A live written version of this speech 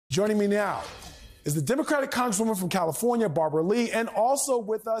Joining me now is the Democratic Congresswoman from California, Barbara Lee, and also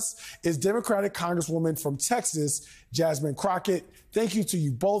with us is Democratic Congresswoman from Texas, Jasmine Crockett. Thank you to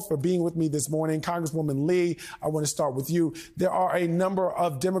you both for being with me this morning. Congresswoman Lee, I want to start with you. There are a number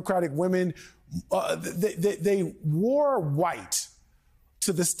of Democratic women, they wore white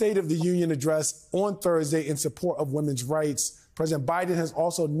to the State of the Union address on Thursday in support of women's rights. President Biden has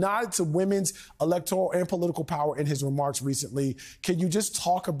also nodded to women's electoral and political power in his remarks recently. Can you just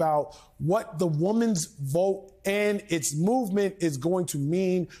talk about what the women's vote and its movement is going to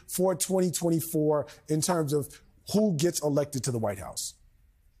mean for 2024 in terms of who gets elected to the White House?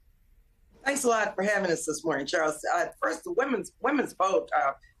 Thanks a lot for having us this morning, Charles. First, the women's vote,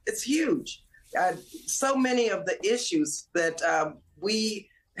 it's huge. So many of the issues that we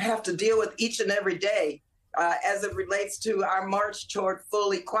have to deal with each and every day as it relates to our march toward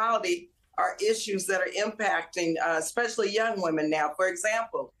full equality are issues that are impacting especially young women now. For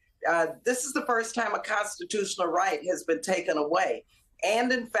example, this is the first time a constitutional right has been taken away.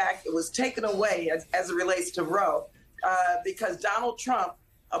 And in fact, it was taken away as it relates to Roe because Donald Trump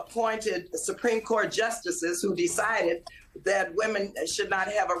appointed Supreme Court justices who decided that women should not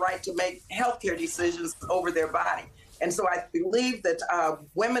have a right to make healthcare decisions over their body. And so I believe that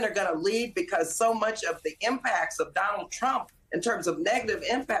women are going to lead because so much of the impacts of Donald Trump in terms of negative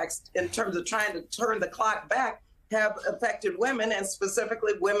impacts, in terms of trying to turn the clock back, have affected women and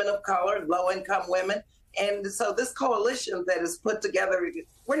specifically women of color, low-income women. And so this coalition that is put together,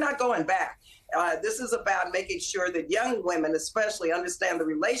 we're not going back. This is about making sure that young women especially understand the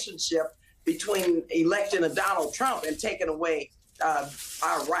relationship between election of Donald Trump and taking away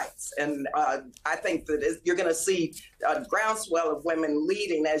our rights. And I think that you're going to see a groundswell of women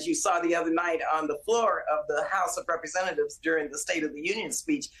leading, as you saw the other night on the floor of the House of Representatives during the State of the Union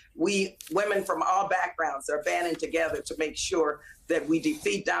speech. Women from all backgrounds are banding together to make sure that we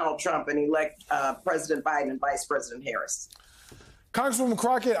defeat Donald Trump and elect President Biden and Vice President Harris. Congresswoman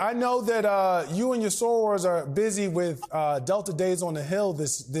Crockett, I know that you and your sorors are busy with Delta Days on the Hill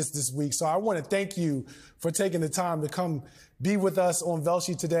this week, so I want to thank you for taking the time to come be with us on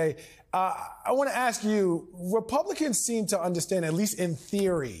Velshi today. I want to ask you, Republicans seem to understand, at least in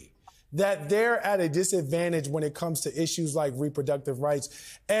theory, that they're at a disadvantage when it comes to issues like reproductive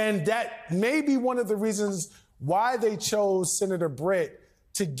rights, and that may be one of the reasons why they chose Senator Britt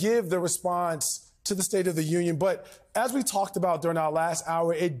to give the response to the State of the Union. But as we talked about during our last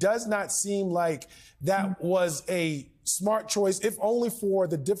hour, it does not seem like that was a smart choice, if only for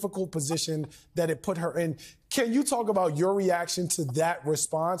the difficult position that it put her in. Can you talk about your reaction to that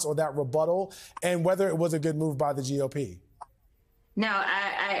response or that rebuttal and whether it was a good move by the GOP? No,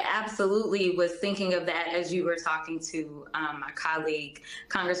 I absolutely was thinking of that as you were talking to my colleague,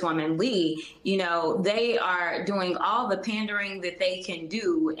 Congresswoman Lee. You know, they are doing all the pandering that they can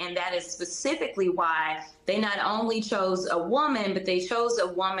do, and that is specifically why they not only chose a woman, but they chose a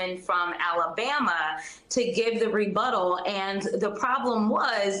woman from Alabama to give the rebuttal. And the problem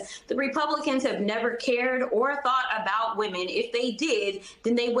was the Republicans have never cared or thought about women. If they did,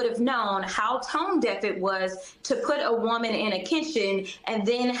 then they would have known how tone deaf it was to put a woman in a kitchen and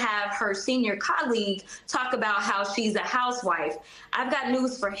then have her senior colleague talk about how she's a housewife. I've got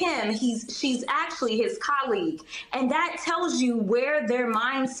news for him. She's actually his colleague. And that tells you where their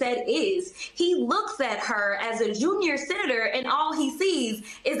mindset is. He looks at her as a junior senator and all he sees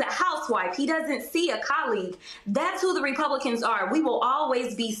is a housewife. He doesn't see a colleague. That's who the Republicans are. We will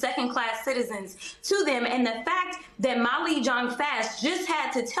always be second-class citizens to them. And the fact that Molly John Fast just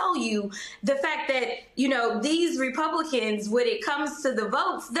had to tell you the fact that, you know, these Republicans, when it comes to the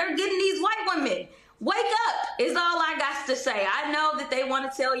votes, they're getting these white women. Wake up is all I got to say. I know that they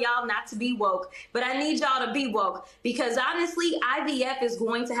want to tell y'all not to be woke, but I need y'all to be woke because honestly, IVF is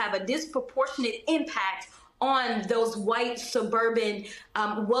going to have a disproportionate impact on those white suburban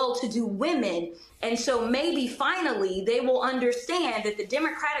well-to-do women. And so maybe finally they will understand that the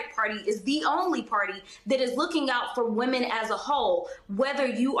Democratic Party is the only party that is looking out for women as a whole, whether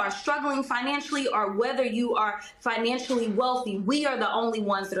you are struggling financially or whether you are financially wealthy. We are the only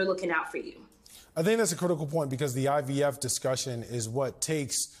ones that are looking out for you. I think that's a critical point because the IVF discussion is what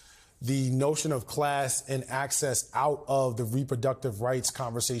takes the notion of class and access out of the reproductive rights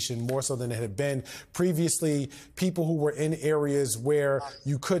conversation more so than it had been previously. People who were in areas where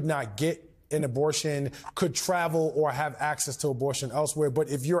you could not get an abortion could travel or have access to abortion elsewhere. But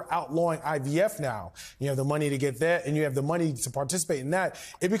if you're outlawing IVF now, you have the money to get that and you have the money to participate in that,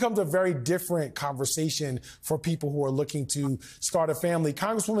 it becomes a very different conversation for people who are looking to start a family.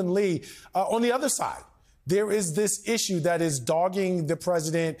 Congresswoman Lee, on the other side, there is this issue that is dogging the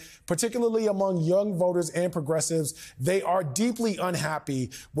president, particularly among young voters and progressives. They are deeply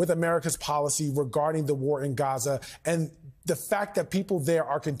unhappy with America's policy regarding the war in Gaza and the fact that people there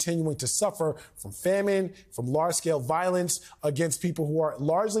are continuing to suffer from famine, from large-scale violence against people who are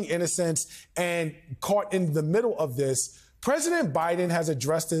largely innocent and caught in the middle of this. President Biden has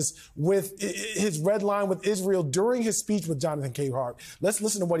addressed this with his red line with Israel during his speech with Jonathan Capehart. Let's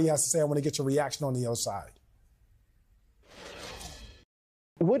listen to what he has to say. I want to get your reaction on the other side.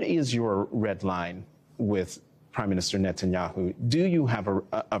 What is your red line with Prime Minister Netanyahu? Do you have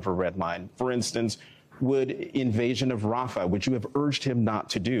a red line? For instance, would invasion of Rafah, which you have urged him not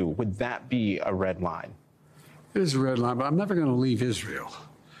to do, would that be a red line? It is a red line, but I'm never going to leave Israel.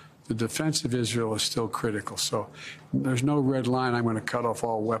 The defense of Israel is still critical. So there's no red line. I'm going to cut off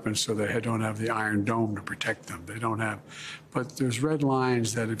all weapons so they don't have the Iron Dome to protect them. They don't have. But there's red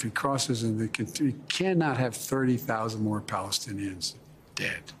lines that if he crosses, and he cannot have 30,000 more Palestinians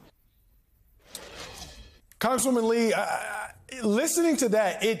dead. Congresswoman Lee, listening to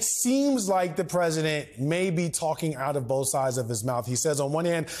that, it seems like the president may be talking out of both sides of his mouth. He says, on one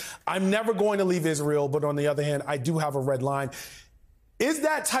hand, I'm never going to leave Israel, but on the other hand, I do have a red line. Is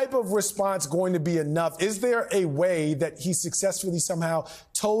that type of response going to be enough? Is there a way that he successfully somehow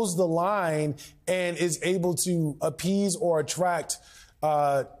toes the line and is able to appease or attract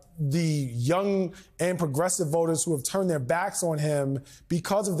the young and progressive voters who have turned their backs on him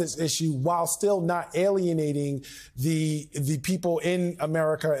because of this issue while still not alienating the people in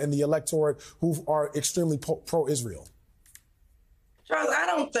America and the electorate who are extremely pro-Israel? Charles, I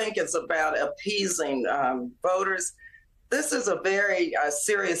don't think it's about appeasing voters. This is a very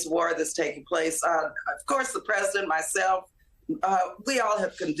serious war that's taking place. Of course, the president, myself, we all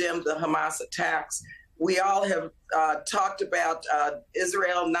have condemned the Hamas attacks. We all have talked about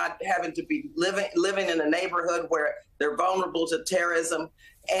Israel not having to be living in a neighborhood where they're vulnerable to terrorism.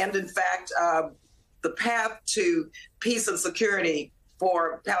 And in fact, the path to peace and security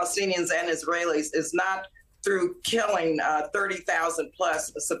for Palestinians and Israelis is not through killing 30,000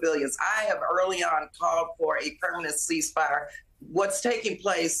 plus civilians. I have early on called for a permanent ceasefire. What's taking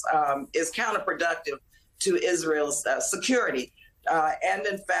place is counterproductive to Israel's security. And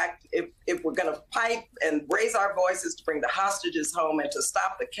in fact, if we're going to fight and raise our voices to bring the hostages home and to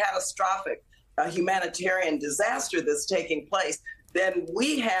stop the catastrophic humanitarian disaster that's taking place, then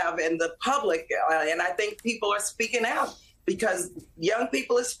we have in the public, and I think people are speaking out, because young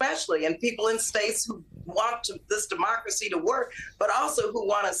people especially, and people in states who want this democracy to work, but also who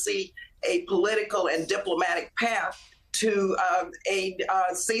want to see a political and diplomatic path to a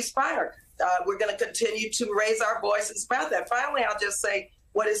ceasefire. We're going to continue to raise our voices about that. Finally, I'll just say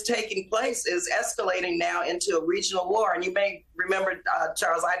what is taking place is escalating now into a regional war. And you may remember,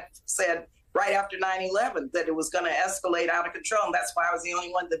 Charles, I said right after 9/11 that it was going to escalate out of control. And that's why I was the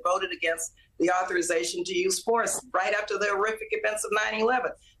only one that voted against the authorization to use force right after the horrific events of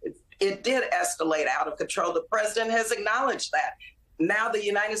 9/11. It did escalate out of control. The president has acknowledged that. Now the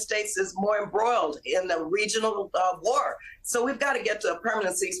United States is more embroiled in the regional war. So we've got to get to a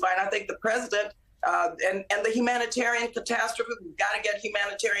permanent ceasefire. And I think the president and the humanitarian catastrophe, we've got to get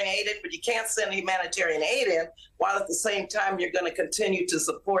humanitarian aid in, but you can't send humanitarian aid in while at the same time you're going to continue to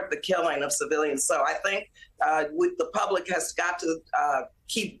support the killing of civilians. So I think the public has got to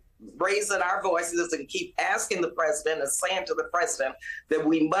keep raising our voices and keep asking the president and saying to the president that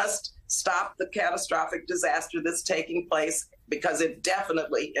we must stop the catastrophic disaster that's taking place, because it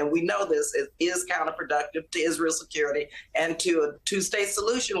definitely, and we know this, it is counterproductive to Israel's security and to a two-state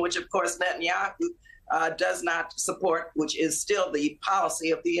solution, which of course Netanyahu does not support, which is still the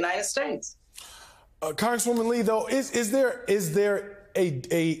policy of the United States. Congresswoman Lee, though, is there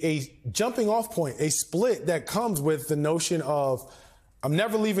a jumping off point, a split that comes with the notion of I'm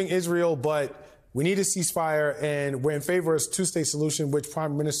never leaving Israel, but we need a ceasefire, and we're in favor of a two-state solution, which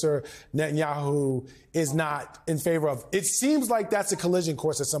Prime Minister Netanyahu is not in favor of? It seems like that's a collision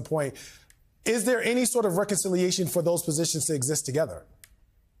course at some point. Is there any sort of reconciliation for those positions to exist together?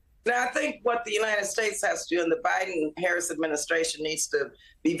 Now, I think what the United States has to do, and the Biden-Harris administration needs to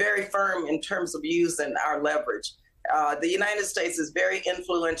be very firm in terms of using our leverage. The United States is very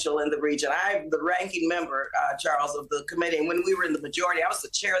influential in the region. I'm the ranking member, Charles, of the committee. And when we were in the majority, I was the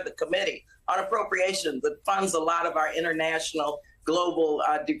chair of the committee on appropriation that funds a lot of our international, global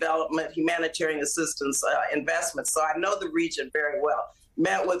development, humanitarian assistance investments. So I know the region very well.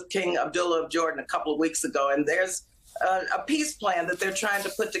 Met with King Abdullah of Jordan a couple of weeks ago, and there's a peace plan that they're trying to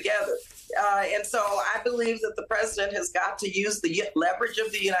put together. And so I believe that the president has got to use the leverage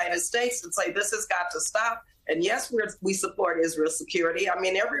of the United States and say this has got to stop. And yes, we support Israel's security. I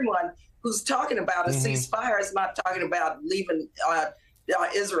mean, everyone who's talking about a ceasefire is not talking about leaving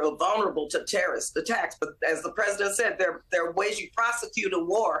Israel vulnerable to terrorist attacks. But as the president said, there are ways you prosecute a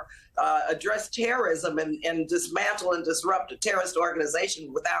war, address terrorism, and dismantle and disrupt a terrorist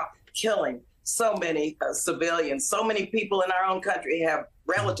organization without killing so many civilians. So many people in our own country have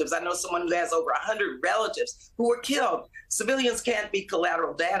relatives. I know someone who has over 100 relatives who were killed. Civilians can't be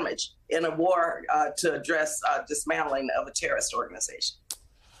collateral damage in a war to address dismantling of a terrorist organization.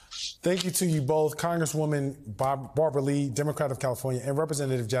 Thank you to you both, Congresswoman Barbara Lee, Democrat of California, and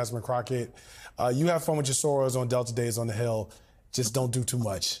Representative Jasmine Crockett. You have fun with your sorors on Delta Days on the Hill. Just don't do too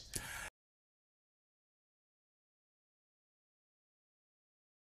much.